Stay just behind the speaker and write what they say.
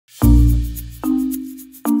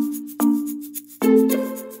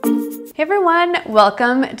Hey everyone,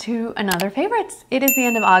 welcome to another favorites. It is the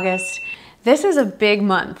end of August. This is a big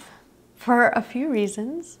month for a few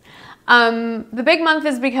reasons. The big month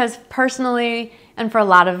is because personally, and for a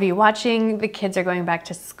lot of you watching, the kids are going back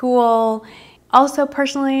to school. Also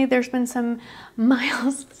personally, there's been some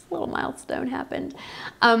little milestone happened.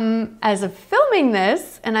 As of filming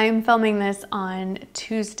this, and I am filming this on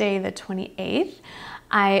Tuesday the 28th,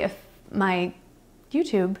 my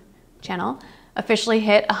YouTube channel officially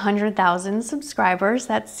hit 100,000 subscribers.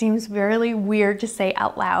 That seems very weird to say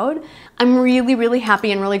out loud. I'm really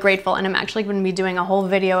happy and really grateful, and I'm actually going to be doing a whole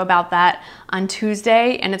video about that on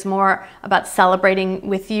Tuesday, and it's more about celebrating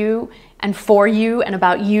with you and for you and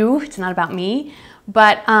about you. It's not about me.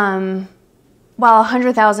 But while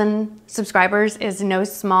 100,000 subscribers is no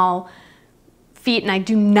small feat, and I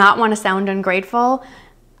do not want to sound ungrateful,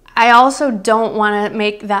 I also don't want to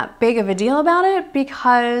make that big of a deal about it,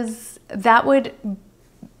 because that would,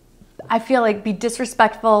 I feel like, be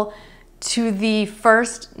disrespectful to the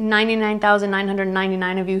first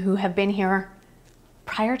 99,999 of you who have been here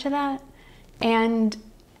prior to that. And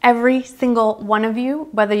every single one of you,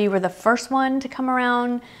 whether you were the first one to come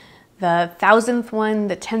around, the 1,000th one,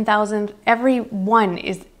 the 10,000th, every one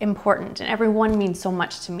is important, and every one means so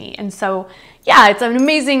much to me. And so, yeah, it's an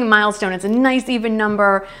amazing milestone. It's a nice even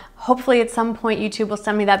number. Hopefully at some point YouTube will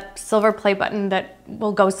send me that silver play button that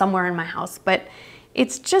will go somewhere in my house. But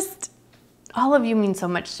it's just, all of you mean so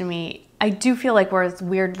much to me. I do feel like we're this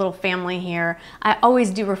weird little family here. I always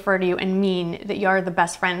do refer to you and mean that you are the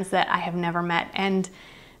best friends that I have never met. And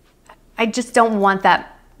I just don't want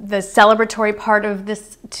that, the celebratory part of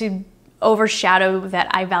this, to overshadow that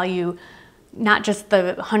I value not just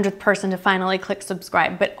the 100th person to finally click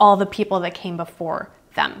subscribe, but all the people that came before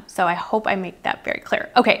them. So I hope I make that very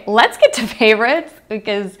clear. Okay, let's get to favorites,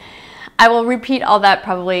 because I will repeat all that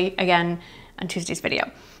probably again on Tuesday's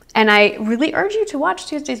video. And I really urge you to watch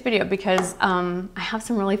Tuesday's video, because I have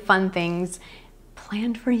some really fun things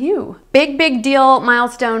planned for you. Big deal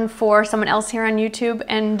milestone for someone else here on YouTube,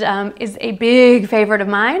 and is a big favorite of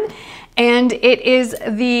mine. And it is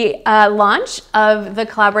the launch of the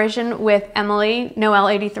collaboration with Emily,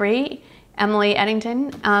 Noelle83, Emily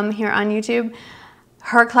Eddington here on YouTube.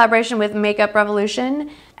 Her collaboration with Makeup Revolution.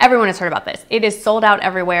 Everyone has heard about this. It is sold out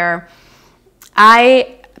everywhere.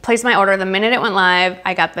 I placed my order the minute it went live.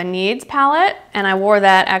 I got the Needs palette, and I wore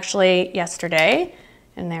that actually yesterday.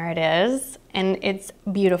 And there it is. And it's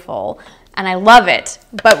beautiful. And I love it.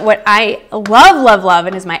 But what I love,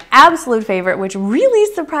 and is my absolute favorite, which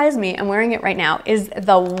really surprised me, I'm wearing it right now, is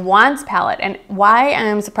the Wants palette. And why I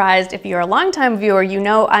am surprised, if you're a longtime viewer, you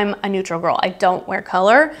know I'm a neutral girl. I don't wear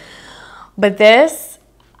color. But this,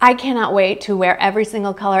 I cannot wait to wear every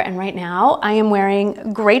single color. And right now I am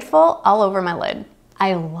wearing Grateful all over my lid.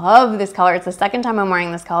 I love this color. It's the second time I'm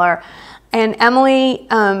wearing this color. And Emily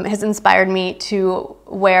has inspired me to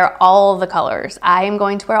wear all of the colors. I am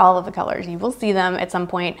going to wear all of the colors. You will see them at some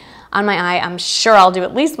point on my eye. I'm sure I'll do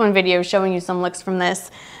at least one video showing you some looks from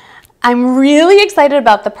this. I'm really excited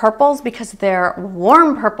about the purples, because they're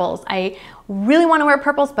warm purples. I really want to wear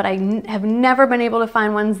purples, but I have never been able to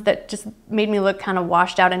find ones that just made me look kind of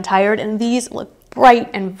washed out and tired. And these look bright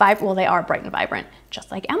and vibrant. Well, they are bright and vibrant,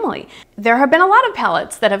 just like Emily. There have been a lot of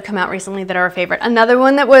palettes that have come out recently that are a favorite. Another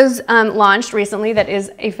one that was launched recently that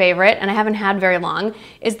is a favorite, and I haven't had very long,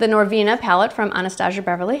 is the Norvina palette from Anastasia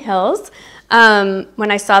Beverly Hills.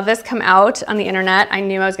 When I saw this come out on the internet, I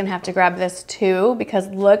knew I was gonna have to grab this too, because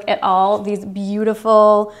look at all these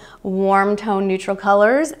beautiful warm tone neutral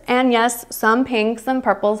colors. And yes, some pinks, some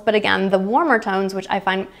purples, but again, the warmer tones, which I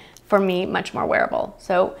find for me much more wearable.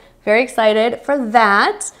 So very excited for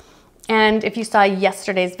that. And if you saw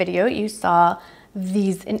yesterday's video, you saw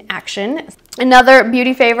these in action. Another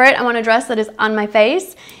beauty favorite I want to address that is on my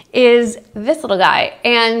face is this little guy.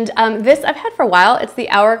 And this I've had for a while. It's the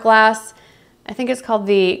Hourglass, I think it's called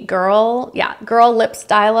the Girl Lip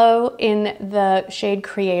Stylo in the shade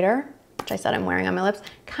Creator, which I said I'm wearing on my lips.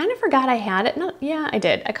 Kind of forgot I had it. No, yeah, I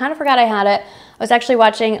did. I kind of forgot I had it. I was actually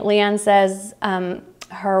watching Leanne Says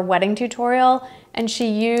her wedding tutorial, and she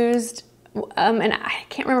used, and I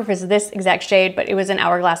can't remember if it's this exact shade, but it was an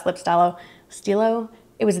Hourglass lip stylo.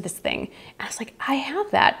 It was this thing. And I was like, I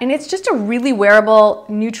have that. And it's just a really wearable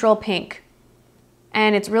neutral pink.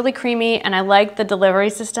 And it's really creamy, and I like the delivery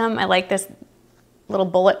system. I like this little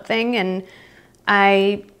bullet thing, and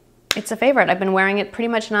it's a favorite. I've been wearing it pretty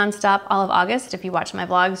much nonstop all of August. If you watch my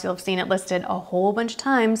vlogs, you'll have seen it listed a whole bunch of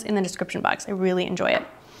times in the description box. I really enjoy it.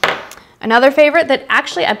 Another favorite that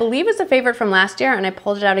actually I believe is a favorite from last year, and I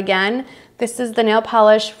pulled it out again, This is the nail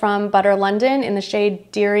polish from Butter London in the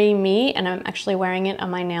shade Deary Me, and I'm actually wearing it on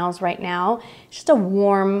my nails right now. It's just a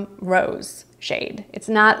warm rose shade. It's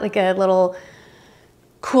not like a little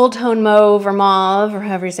cool tone mauve or mauve, or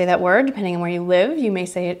however you say that word, depending on where you live. You may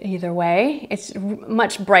say it either way. It's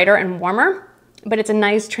much brighter and warmer, but it's a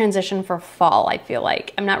nice transition for fall, I feel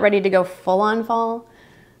like. I'm not ready to go full on fall,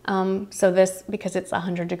 so this, because it's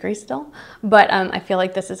 100 degrees still, but I feel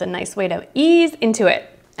like this is a nice way to ease into it.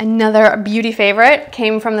 Another beauty favorite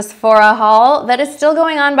came from the Sephora haul that is still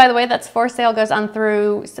going on, by the way. That Sephora sale goes on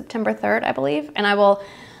through September 3rd, I believe, and I will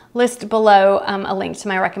list below a link to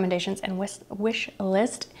my recommendations and wish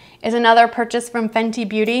list. Is another purchase from Fenty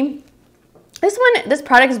Beauty. This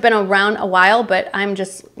product has been around a while, but I'm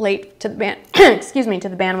just late to the excuse me, to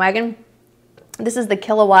the bandwagon. This is the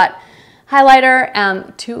Killawatt highlighter.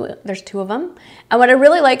 There's two of them. And what I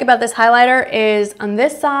really like about this highlighter is on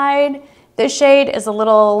this side, this shade is a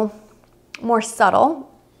little more subtle,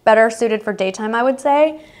 better suited for daytime, I would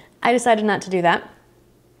say. I decided not to do that.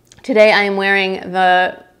 Today I am wearing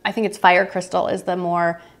I think it's Fire Crystal is the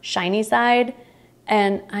more shiny side,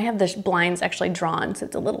 and I have the blinds actually drawn, so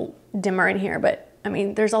it's a little dimmer in here, but I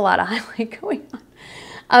mean, there's a lot of highlight going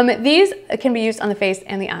on. These can be used on the face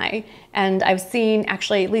and the eye, and I've seen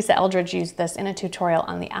actually Lisa Eldridge use this in a tutorial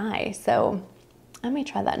on the eye, so I may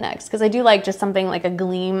try that next, because I do like just something like a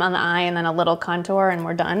gleam on the eye and then a little contour and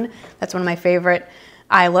we're done. That's one of my favorite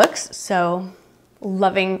eye looks, so I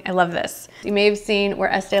love this. You may have seen where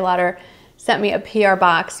Estee Lauder sent me a PR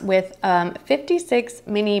box with 56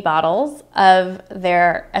 mini bottles of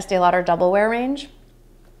their Estee Lauder Double Wear range.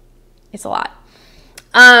 It's a lot.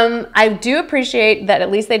 I do appreciate that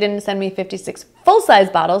at least they didn't send me 56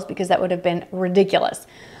 full-size bottles, because that would have been ridiculous.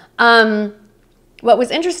 What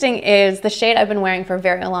was interesting is the shade I've been wearing for a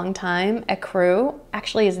very long time, Ecru,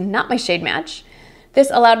 actually is not my shade match.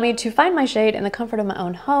 This allowed me to find my shade in the comfort of my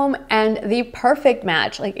own home, and the perfect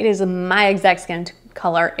match, like it is my exact skin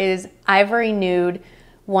color, is Ivory Nude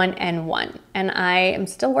 1N1. And I am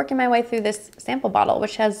still working my way through this sample bottle,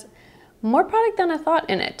 which has more product than I thought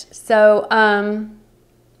in it. So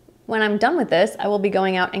when I'm done with this, I will be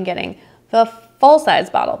going out and getting the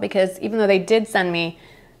full-size bottle, because even though they did send me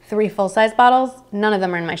 3 full-size bottles, none of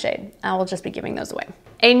them are in my shade. I will just be giving those away.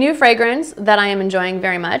 A new fragrance that I am enjoying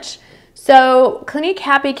very much. So Clinique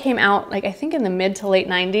Happy came out, like, I think in the mid to late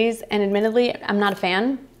 90s, and admittedly, I'm not a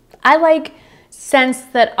fan. I like scents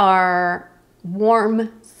that are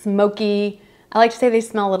warm, smoky. I like to say they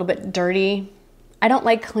smell a little bit dirty. I don't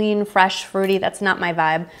like clean, fresh, fruity. That's not my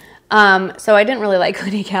vibe. So I didn't really like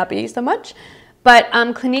Clinique Happy so much. But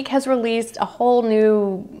Clinique has released a whole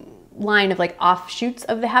new line of like offshoots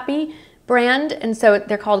of the Happy brand, and so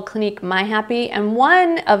they're called Clinique My Happy, and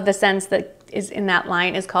one of the scents that is in that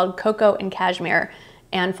line is called Cocoa and Cashmere,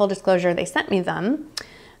 and full disclosure, they sent me them,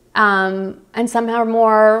 and some are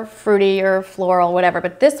more fruity or floral, whatever,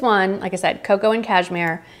 but this one, like I said, Cocoa and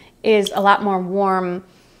Cashmere, is a lot more warm,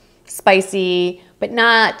 spicy, but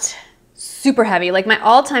not super heavy. Like my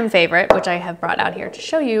all-time favorite, which I have brought out here to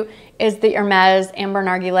show you, is the Hermes Amber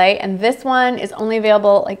Narguilé, and this one is only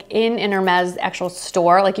available like in an Hermes actual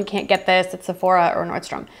store. Like you can't get this at Sephora or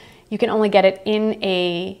Nordstrom. You can only get it in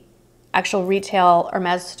a actual retail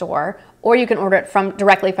Hermes store, or you can order it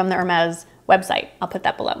directly from the Hermes website. I'll put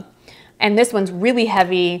that below. And this one's really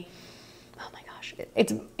heavy. Oh my gosh,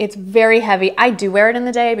 it's very heavy. I do wear it in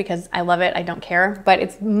the day because I love it, I don't care, but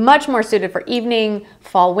it's much more suited for evening,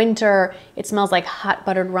 fall, winter. It smells like hot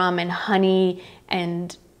buttered rum and honey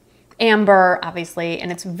and amber, obviously,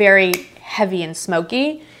 and it's very heavy and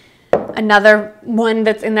smoky. Another one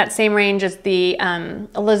that's in that same range is the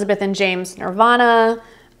Elizabeth and James Nirvana.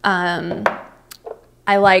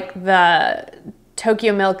 I like the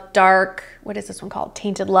Tokyo Milk Dark, what is this one called?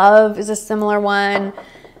 Tainted Love is a similar one.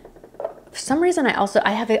 For some reason,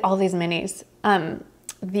 I have all these minis.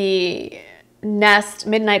 The Nest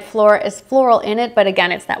Midnight Floor is floral in it, but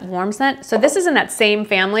again, it's that warm scent. So this is in that same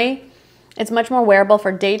family. It's much more wearable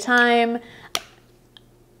for daytime.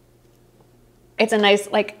 It's a nice,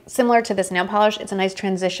 like similar to this nail polish, it's a nice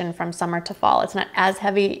transition from summer to fall. It's not as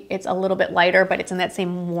heavy, it's a little bit lighter, but it's in that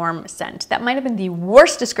same warm scent. That might have been the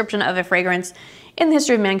worst description of a fragrance in the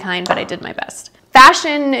history of mankind, but I did my best.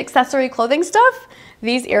 Fashion, accessory, clothing stuff.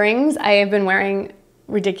 These earrings I have been wearing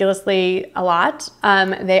ridiculously a lot.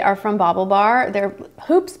 They are from Bauble Bar. They're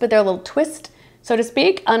hoops, but they're a little twist, so to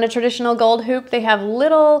speak. On a traditional gold hoop, they have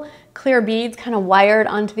little clear beads kind of wired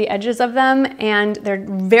onto the edges of them, and they're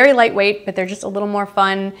very lightweight, but they're just a little more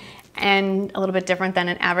fun and a little bit different than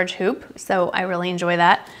an average hoop, so I really enjoy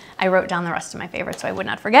that. I wrote down the rest of my favorites so I would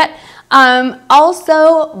not forget.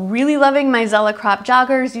 Also, really loving my Zella crop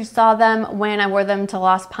joggers. You saw them when I wore them to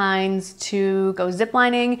Lost Pines to go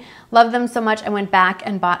ziplining. Love them so much I went back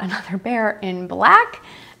and bought another pair in black.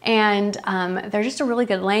 And they're just a really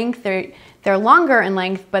good length. They're longer in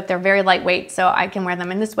length, but they're very lightweight, so I can wear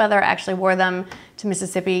them in this weather. I actually wore them to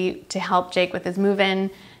Mississippi to help Jake with his move-in,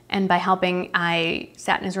 and by helping, I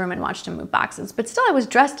sat in his room and watched him move boxes. But still, I was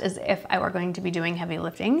dressed as if I were going to be doing heavy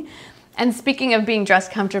lifting. And speaking of being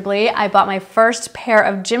dressed comfortably, I bought my first pair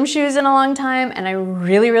of gym shoes in a long time, and I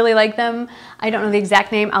really, really like them. I don't know the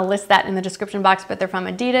exact name. I'll list that in the description box, but they're from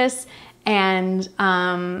Adidas, and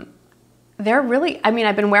they're really, I mean,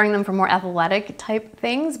 I've been wearing them for more athletic type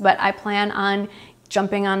things, but I plan on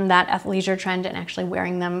jumping on that athleisure trend and actually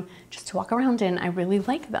wearing them just to walk around in. I really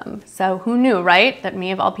like them. So who knew, right? That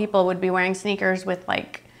me of all people would be wearing sneakers with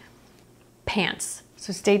like pants.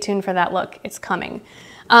 So stay tuned for that look. It's coming.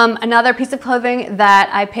 Another piece of clothing that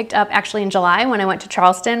I picked up actually in July when I went to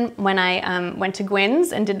Charleston, when I went to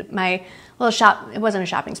Gwynn's and did my little shop. It wasn't a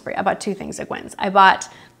shopping spree. I bought two things at Gwynn's. I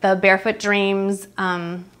bought the Barefoot Dreams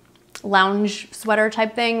lounge sweater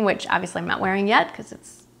type thing, which obviously I'm not wearing yet because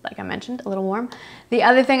it's, like I mentioned, a little warm. The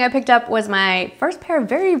other thing I picked up was my first pair of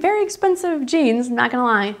very, very expensive jeans. I'm not gonna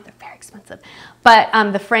lie, they're very expensive. But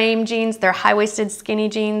the frame jeans, they're high-waisted skinny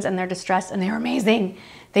jeans and they're distressed and they're amazing.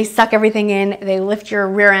 They suck everything in, they lift your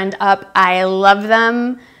rear end up. I love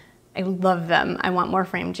them. I love them. I want more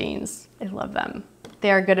frame jeans. I love them.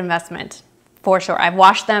 They're a good investment. For sure. I've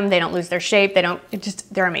washed them. They don't lose their shape.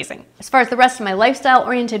 They're amazing. As far as the rest of my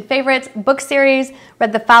lifestyle-oriented favorites, book series,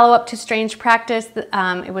 read the follow-up to Strange Practice.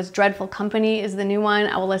 It was Dreadful Company is the new one.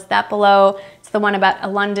 I will list that below. It's the one about a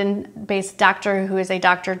London-based doctor who is a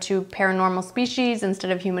doctor to paranormal species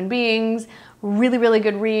instead of human beings. Really, really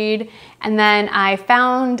good read. And then I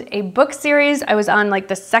found a book series. I was on like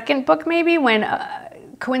the second book maybe when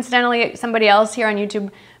coincidentally somebody else here on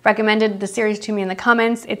YouTube recommended the series to me in the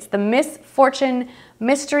comments. It's the Miss Fortune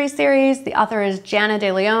Mystery Series. The author is Jana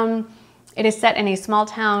De Leon. It is set in a small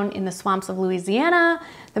town in the swamps of Louisiana.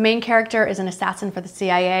 The main character is an assassin for the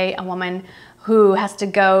CIA, a woman who has to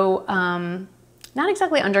go, not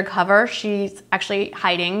exactly undercover, she's actually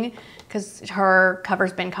hiding because her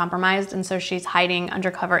cover's been compromised, and so she's hiding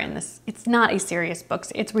undercover in this. It's not a serious book.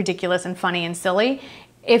 It's ridiculous and funny and silly.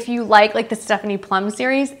 If you like the Stephanie Plum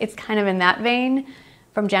series, it's kind of in that vein.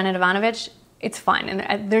 From Janet Ivanovich, it's fun.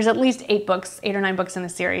 And there's at least 8 or 9 books in the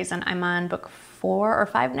series, and I'm on book 4 or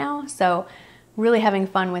 5 now. So really having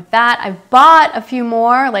fun with that. I've bought a few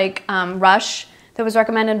more, like Rush, that was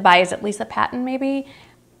recommended by, is it Lisa Patton maybe?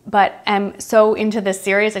 But I'm so into this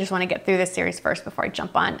series, I just want to get through this series first before I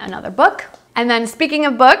jump on another book. And then speaking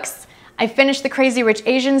of books, I finished the Crazy Rich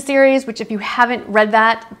Asian series, which if you haven't read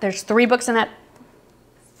that, there's 3 books in that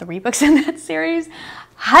series.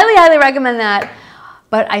 Highly, highly recommend that.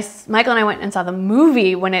 But Michael and I went and saw the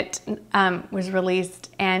movie when it was released,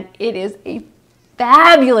 and it is a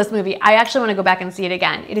fabulous movie. I actually want to go back and see it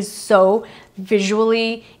again. It is so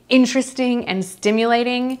visually interesting and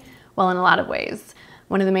stimulating, well, in a lot of ways.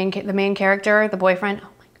 One of the main character, the boyfriend, oh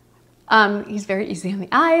my God, he's very easy on the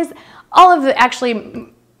eyes. All of the, actually,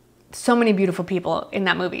 so many beautiful people in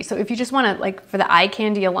that movie. So if you just want to, like, for the eye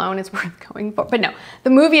candy alone, it's worth going for. But no, the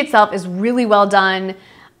movie itself is really well done.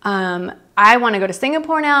 I want to go to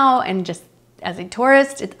Singapore now, and just as a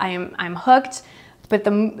tourist, I'm hooked. But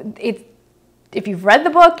if you've read the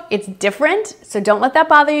book, it's different, so don't let that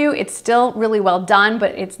bother you. It's still really well done,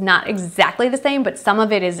 but it's not exactly the same, but some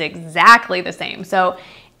of it is exactly the same. So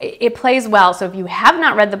it plays well. So if you have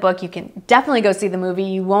not read the book, you can definitely go see the movie.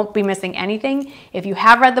 You won't be missing anything. If you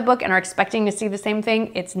have read the book and are expecting to see the same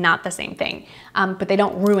thing, it's not the same thing. But they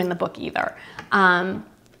don't ruin the book either.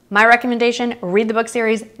 My recommendation, read the book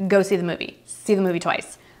series, go see the movie. See the movie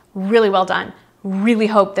twice. Really well done. Really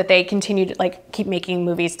hope that they continue to keep making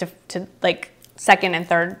movies to second and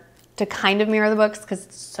third to kind of mirror the books, because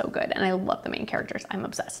it's so good. And I love the main characters. I'm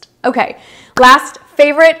obsessed. Okay, last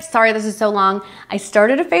favorite. Sorry, this is so long. I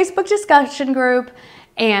started a Facebook discussion group,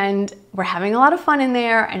 and we're having a lot of fun in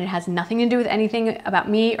there, and it has nothing to do with anything about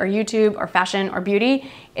me or YouTube or fashion or beauty.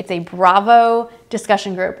 It's a Bravo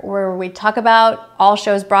discussion group where we talk about all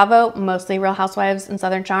shows Bravo, mostly Real Housewives and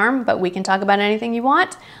Southern Charm, but we can talk about anything you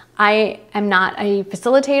want. I am not a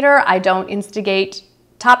facilitator. I don't instigate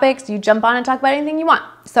topics. You jump on and talk about anything you want.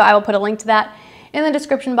 So I will put a link to that in the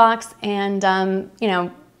description box, and you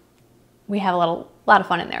know, we have a lot of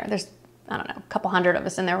fun in there. There's, I don't know, a couple hundred of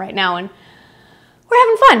us in there right now, and we're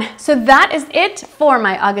having fun. So that is it for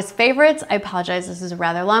my August favorites. I apologize, this is a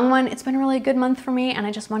rather long one. It's been a really good month for me and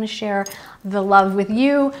I just want to share the love with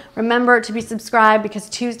you. Remember to be subscribed because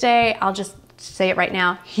Tuesday, I'll just say it right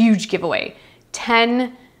now, huge giveaway.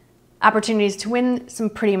 10 opportunities to win some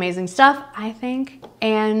pretty amazing stuff, I think.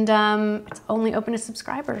 And it's only open to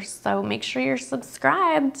subscribers. So make sure you're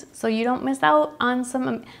subscribed so you don't miss out on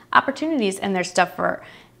some opportunities. And there's stuff for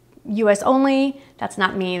US only. That's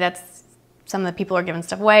not me, that's some of the people are giving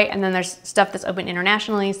stuff away. And then there's stuff that's open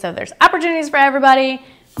internationally. So there's opportunities for everybody.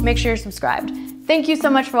 Make sure you're subscribed. Thank you so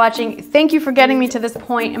much for watching. Thank you for getting me to this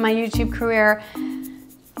point in my YouTube career.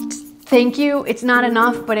 Thank you. It's not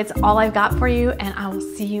enough, but it's all I've got for you, and I will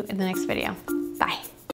see you in the next video. Bye.